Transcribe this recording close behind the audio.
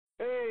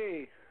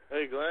Hey,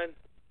 Hey, Glenn.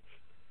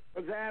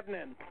 what's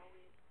happening?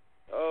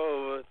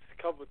 Oh, it's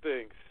a couple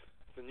things.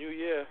 It's a new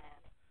year.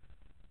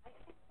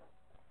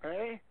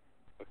 Hey?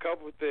 A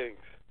couple things.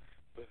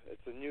 But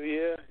it's a new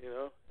year, you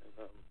know.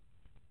 And,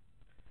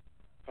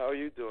 how are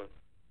you doing?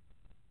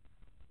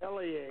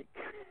 Bellyache.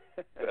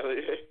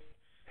 Bellyache?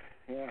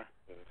 Yeah.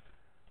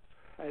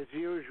 As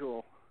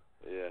usual.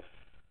 Yes.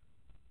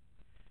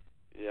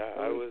 Yeah,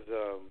 I was,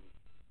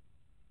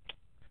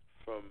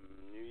 from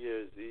New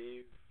Year's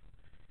Eve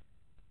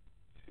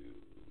to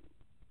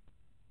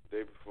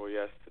day before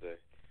yesterday,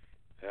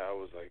 I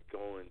was,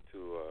 going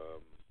to,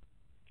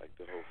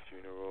 the whole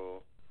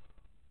funeral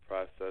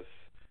process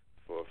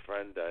for a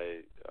friend.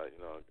 I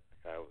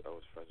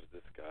was friends with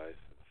this guy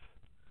since,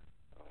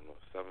 I don't know,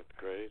 7th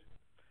grade.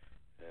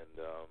 And,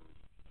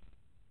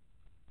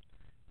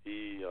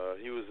 he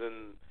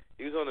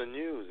was on the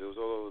news. It was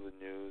all over the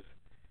news.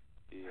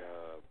 He,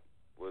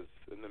 was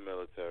in the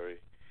military,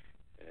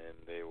 and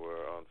they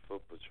were on foot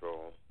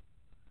patrol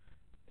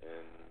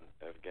in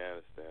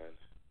Afghanistan.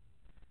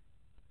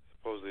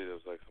 Supposedly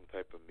there was some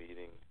type of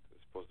meeting. There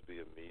was supposed to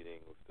be a meeting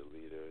with the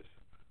leaders.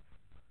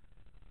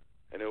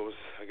 And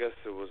I guess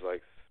it was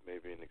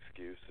maybe an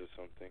excuse or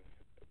something.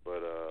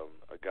 But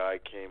a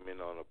guy came in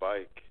on a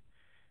bike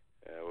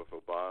with a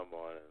bomb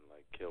on it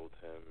and killed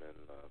him and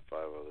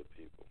 5 other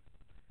people.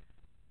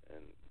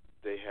 And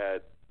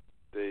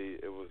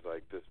it was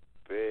this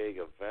big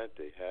event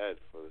they had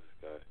for this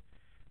guy.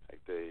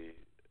 They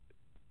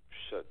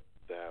shut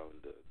down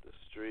the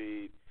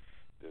street.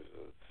 There's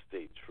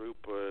state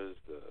troopers,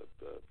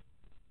 the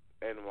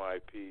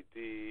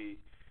NYPD,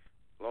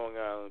 Long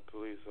Island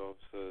police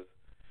officers.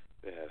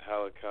 They had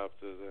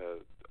helicopters. They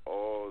had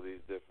all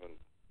these different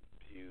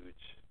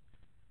huge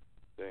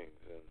things.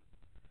 And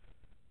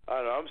I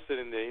don't know, I'm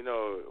sitting there,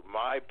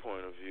 my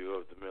point of view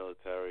of the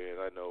military, and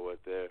I know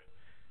what their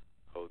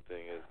whole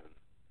thing is. And,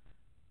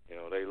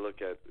 they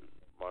look at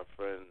my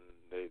friend,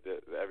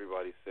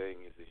 everybody's saying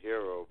he's a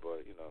hero,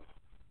 but,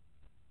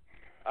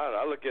 I don't know,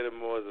 I look at him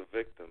more as a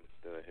victim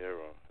than a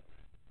hero.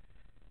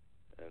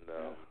 And,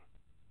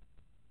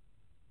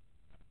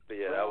 but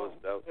yeah, well,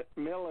 that was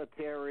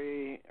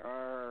military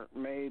are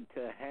made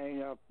to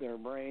hang up their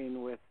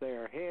brain with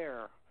their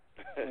hair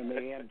when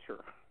they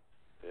enter.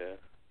 Yeah.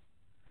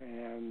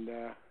 And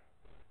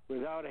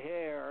without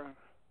hair,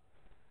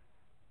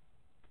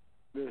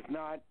 there's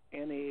not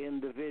any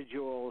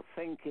individual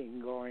thinking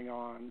going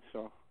on,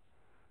 so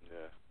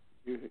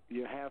yeah,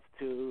 you have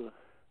to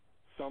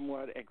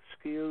somewhat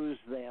excuse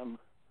them.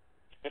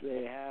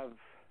 They have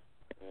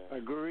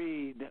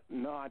agreed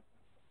not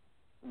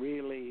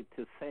really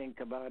to think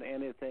about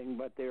anything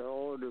but their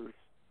orders.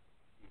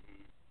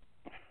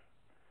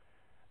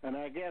 Mm-hmm. And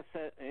I guess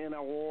that in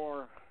a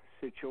war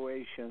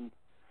situation,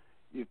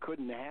 you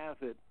couldn't have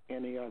it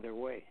any other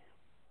way.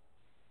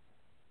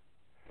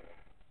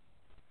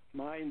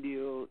 Mind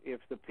you,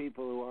 if the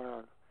people who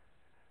are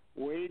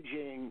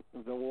waging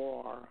the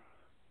war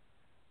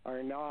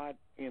are not,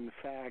 in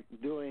fact,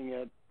 doing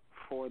it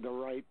for the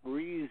right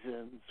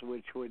reasons,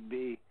 which would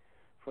be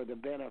for the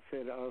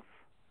benefit of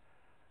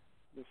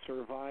the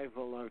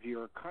survival of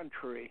your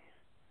country,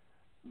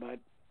 but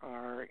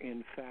are,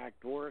 in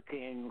fact,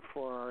 working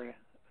for a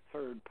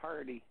third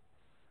party,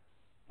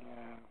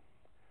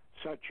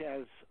 such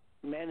as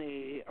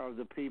many of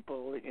the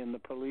people in the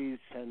police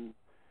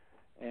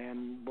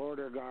and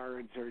border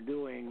guards are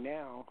doing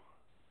now,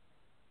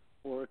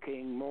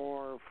 working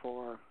more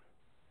for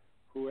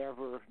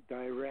whoever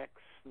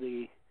directs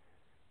the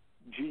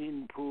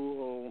gene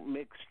pool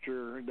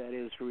mixture that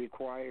is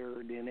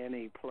required in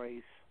any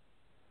place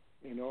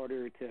in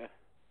order to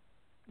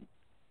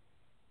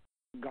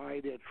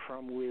guide it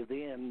from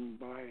within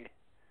by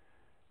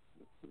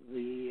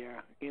the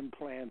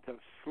implant of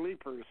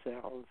sleeper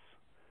cells.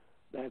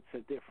 That's a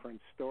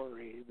different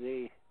story.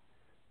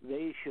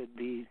 They should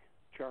be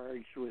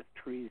charged with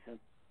treason.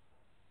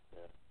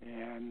 Yeah.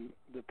 And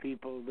the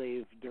people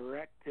they've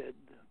directed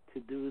to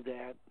do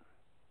that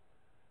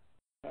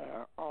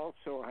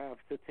also have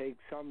to take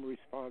some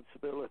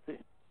responsibility.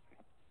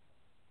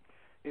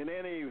 In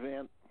any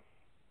event,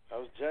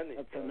 how's Jenny?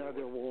 That's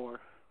another war.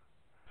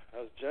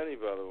 How's Jenny,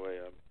 by the way?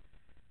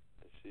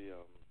 Is she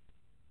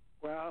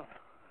Well,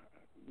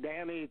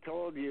 Danny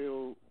told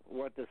you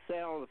what the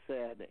cell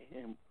said,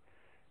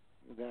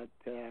 that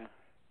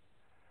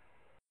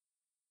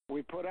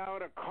we put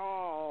out a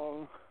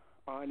call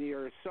on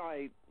your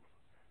site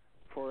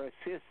for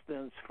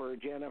assistance for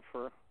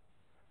Jennifer,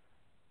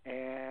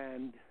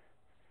 and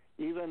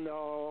even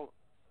though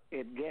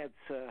it gets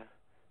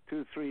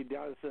 2-3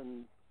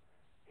 dozen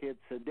hits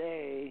a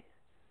day,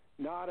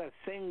 not a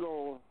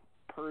single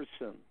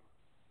person,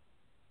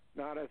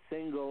 not a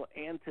single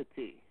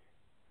entity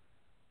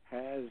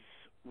has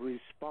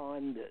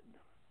responded.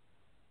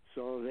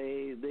 So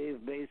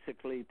they've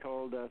basically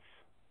told us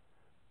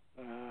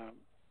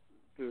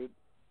to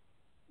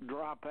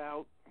drop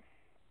out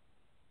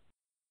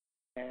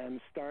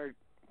and start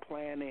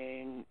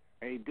planning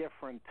a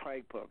different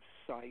type of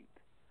site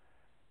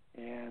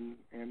and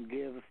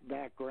give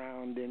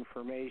background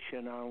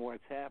information on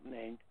what's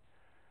happening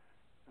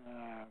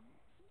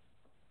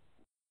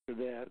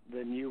to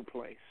the new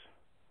place.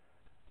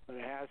 But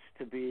it has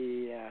to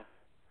be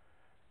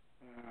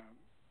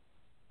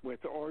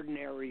with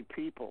ordinary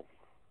people.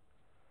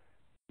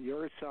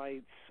 Your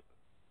sites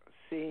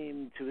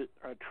seem to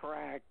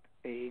attract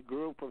a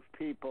group of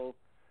people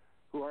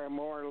who are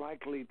more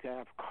likely to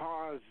have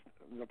caused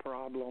the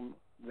problem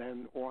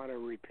than want to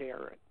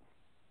repair it.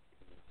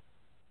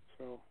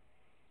 So,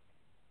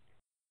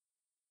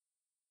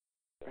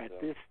 at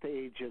this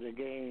stage of the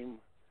game,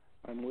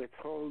 I'm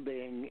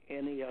withholding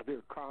any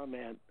other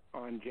comment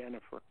on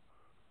Jennifer,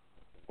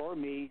 or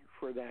me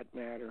for that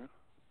matter,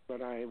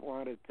 but I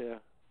wanted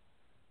to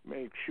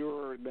make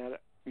sure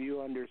that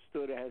you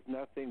understood it has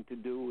nothing to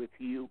do with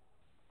you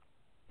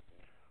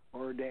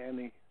or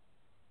Danny.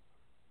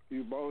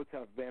 You both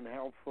have been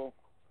helpful,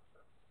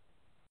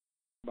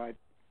 but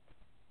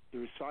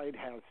your site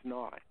has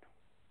not.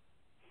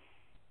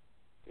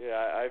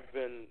 Yeah, I've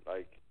been,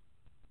 like,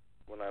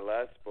 when I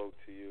last spoke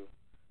to you,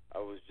 I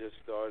was just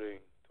starting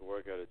to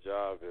work at a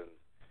job, and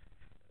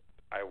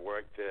I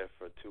worked there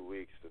for 2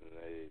 weeks, and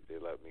they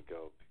let me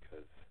go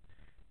because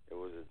it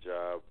was a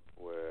job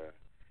where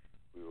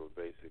we were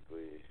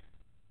basically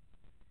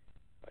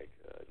like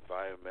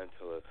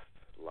environmentalist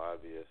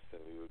lobbyists,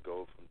 and we would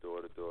go from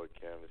door to door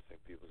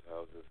canvassing people's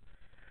houses.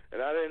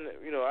 And I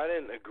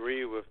didn't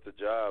agree with the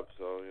job,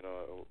 so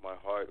my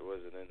heart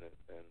wasn't in it,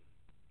 and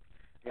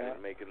I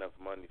didn't make enough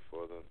money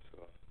for them,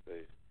 so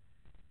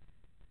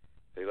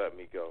they let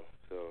me go.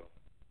 So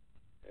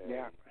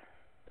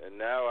and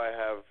now I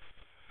have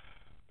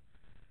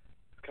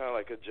kind of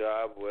like a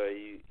job where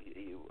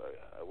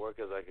I work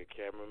as like a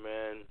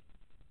cameraman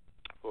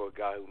for a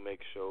guy who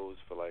makes shows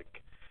for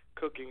like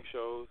cooking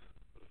shows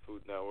for the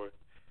Food Network,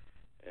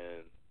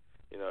 and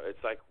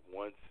it's like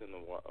once in a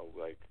while,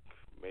 like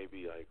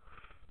maybe like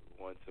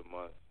once a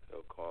month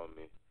they'll call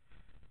me.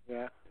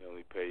 Yeah. They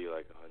only pay you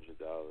like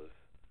 $100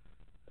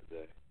 a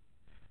day.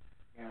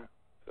 Yeah.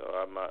 So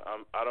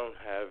I don't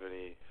have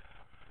any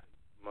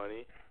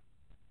money,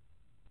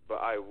 but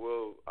I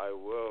will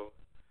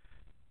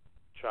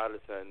try to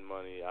send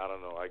money. I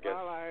don't know. I guess.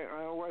 Well,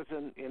 I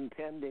wasn't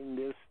intending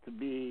this to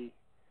be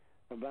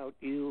about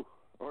you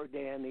or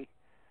Danny.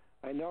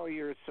 I know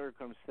your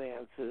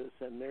circumstances,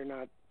 and they're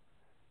not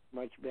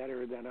much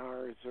better than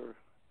ours, or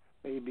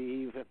maybe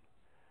even.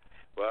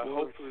 Well, worse.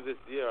 hopefully this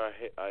year,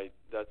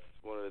 that's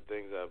one of the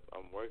things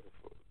I'm working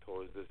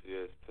towards this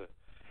year, is to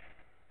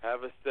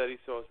have a steady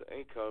source of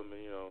income.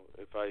 And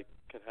if I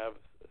can have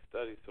a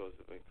steady source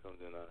of income,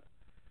 then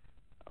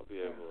I'll be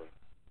able to.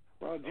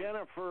 Well,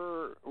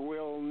 Jennifer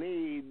will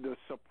need the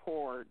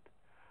support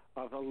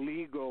of a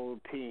legal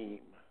team.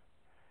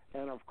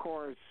 And, of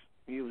course,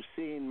 you've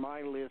seen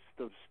my list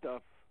of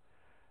stuff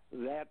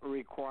that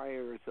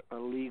requires a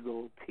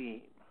legal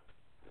team.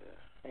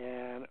 Yeah.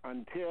 And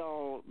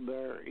until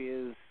there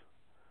is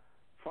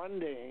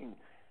funding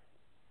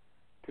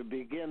to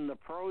begin the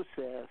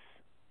process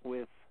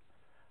with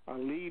a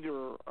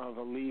leader of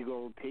a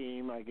legal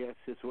team, I guess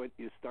is what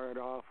you start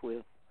off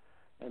with,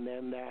 and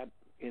then that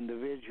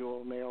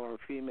individual, male or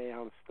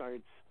female,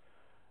 starts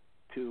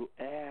to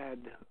add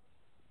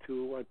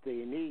to what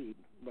they need.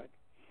 But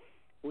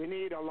we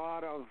need a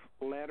lot of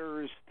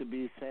letters to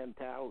be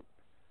sent out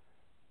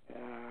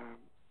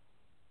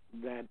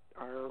that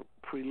are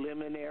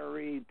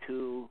preliminary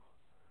to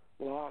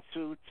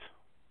lawsuits.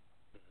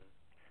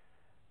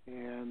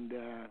 And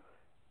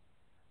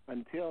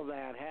until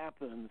that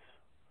happens,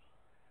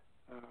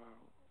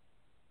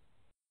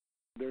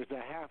 there's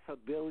 $500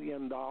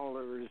 million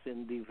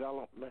in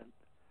development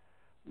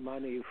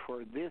money for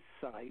this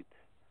site,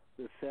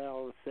 the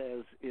cell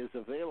says, is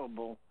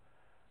available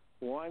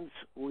once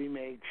we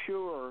make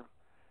sure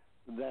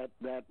that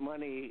that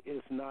money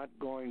is not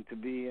going to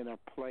be in a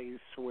place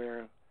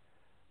where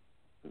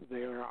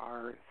there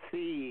are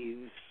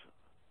thieves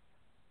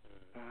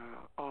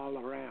all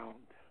around,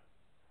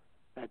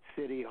 at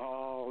City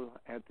Hall,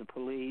 at the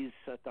police,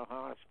 at the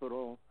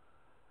hospital.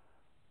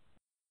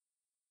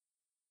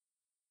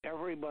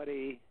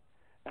 Everybody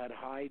at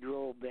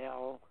Hydro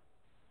Bell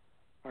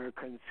are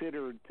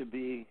considered to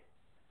be,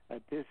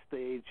 at this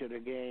stage of the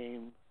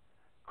game,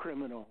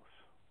 criminals.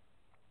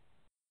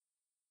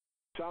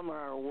 Some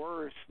are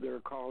worse, they're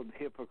called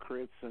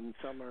hypocrites, and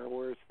some are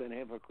worse than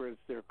hypocrites,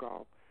 they're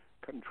called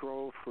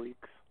control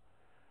freaks.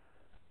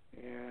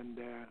 And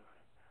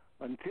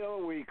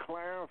until we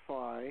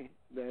clarify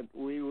that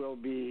we will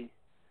be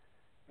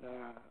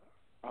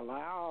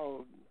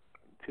allowed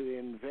to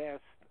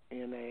invest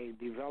in a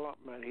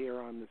development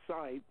here on the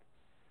site,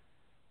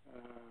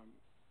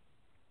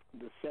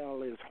 the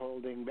cell is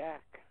holding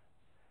back.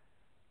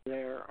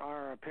 There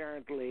are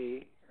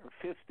apparently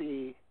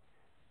 50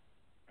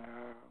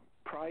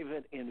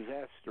 private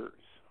investors,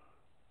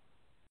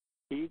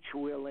 each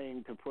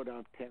willing to put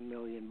up $10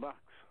 million.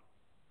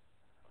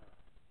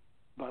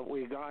 But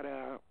we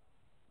gotta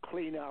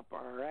clean up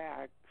our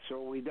act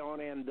so we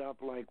don't end up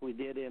like we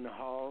did in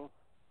Hull,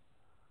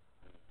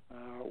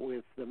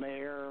 with the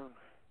mayor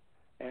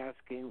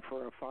asking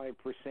for a 5%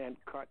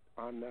 cut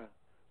on the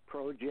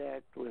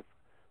project, with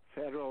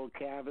federal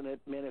cabinet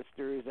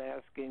ministers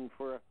asking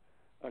for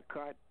a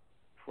cut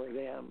for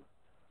them.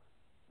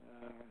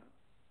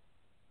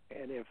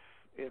 And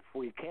if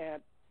we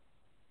can't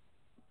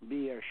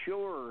be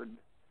assured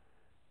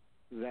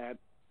that,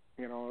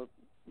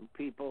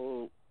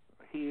 people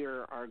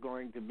here are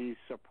going to be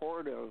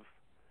supportive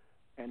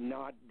and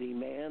not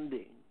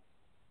demanding,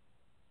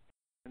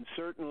 and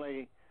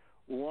certainly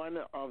one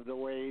of the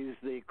ways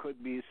they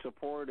could be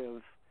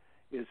supportive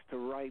is to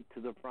write to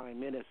the Prime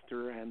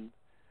Minister and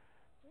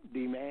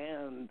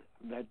demand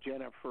that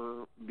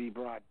Jennifer be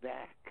brought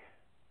back.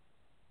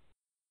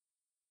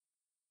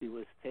 She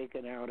was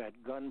taken out at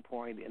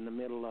gunpoint in the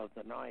middle of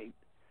the night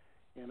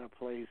in a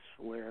place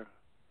where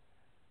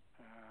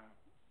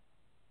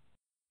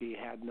she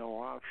had no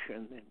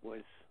option. It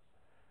was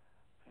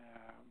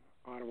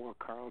Ottawa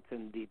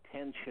Carleton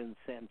Detention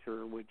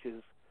Center, which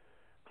is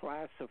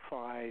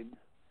classified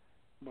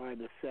by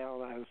the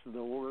Cell as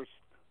the worst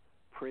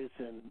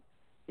prison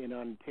in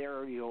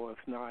Ontario, if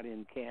not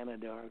in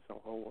Canada as a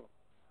whole.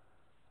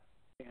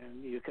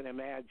 And you can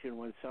imagine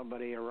when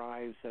somebody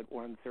arrives at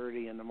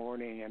 1:30 in the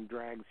morning and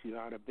drags you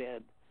out of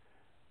bed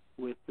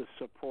with the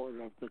support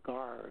of the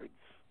guards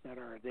that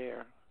are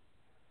there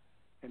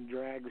and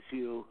drags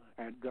you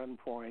at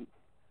gunpoint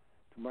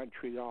to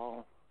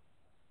Montreal,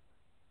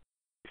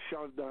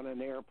 shoved on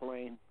an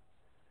airplane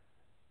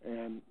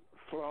and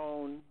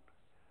flown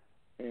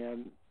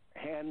and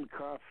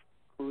handcuffed,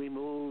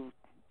 removed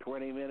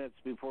 20 minutes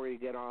before you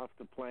get off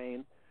the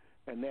plane,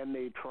 and then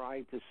they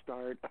try to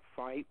start a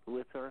fight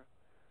with her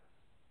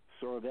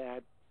so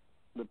that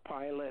the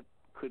pilot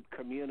could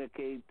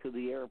communicate to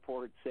the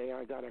airport, say,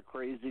 I got a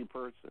crazy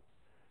person,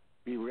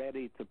 be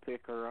ready to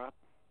pick her up.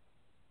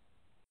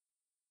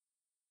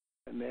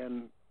 And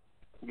then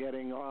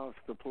getting off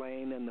the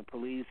plane and the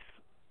police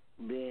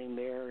being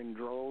there in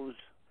droves,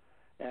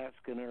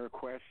 asking her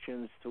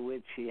questions to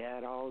which she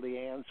had all the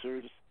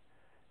answers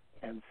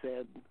and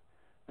said,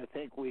 I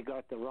think we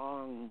got the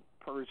wrong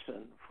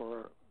person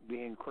for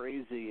being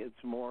crazy.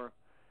 It's more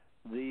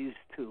these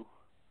two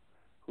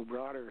who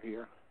brought her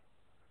here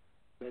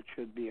that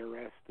should be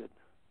arrested.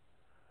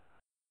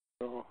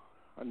 So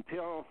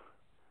until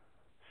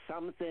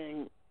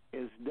something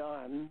is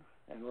done,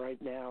 and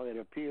right now it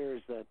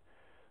appears that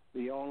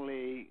the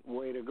only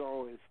way to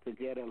go is to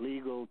get a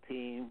legal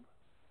team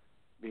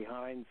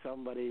behind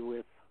somebody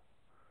with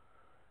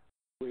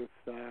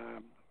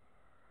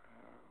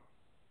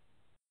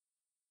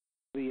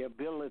the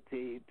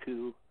ability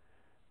to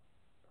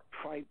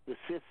fight the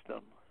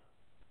system.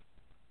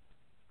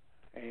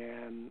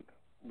 And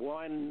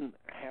one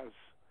has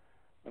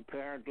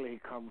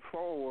apparently come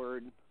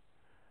forward.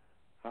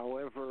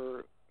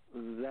 However,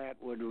 that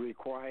would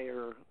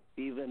require,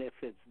 even if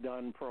it's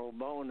done pro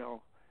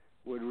bono,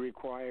 would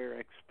require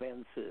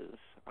expenses,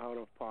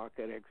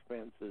 out-of-pocket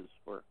expenses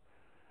for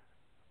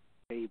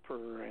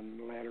paper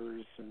and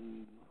letters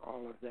and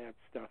all of that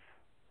stuff.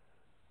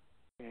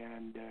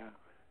 And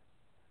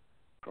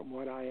from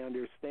what I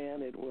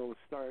understand, it will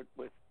start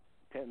with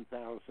 $10,000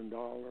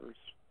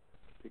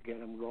 to get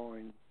them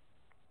going.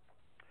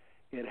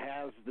 It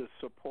has the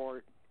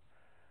support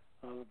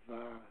of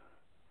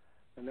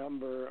a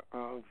number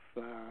of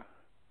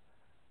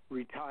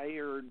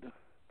retired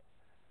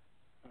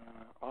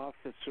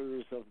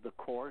officers of the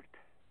court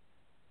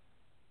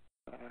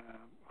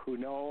who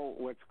know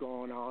what's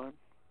going on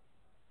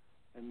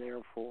and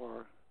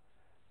therefore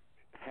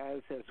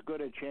has as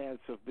good a chance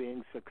of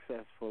being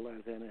successful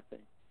as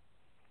anything.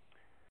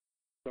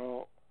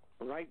 So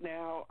right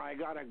now I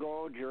gotta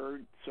go,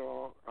 Gerd,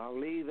 so I'll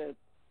leave it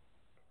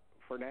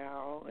for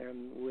now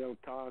and we'll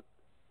talk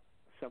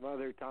some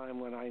other time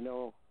when I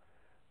know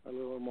a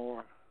little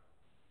more.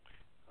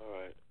 All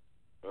right.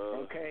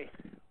 Okay.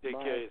 Take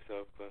Bye. care of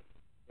yourself, Glenn.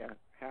 Yeah.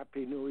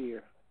 Happy New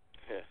Year.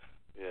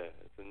 Yeah,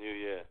 it's a new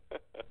year.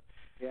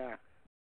 Yeah.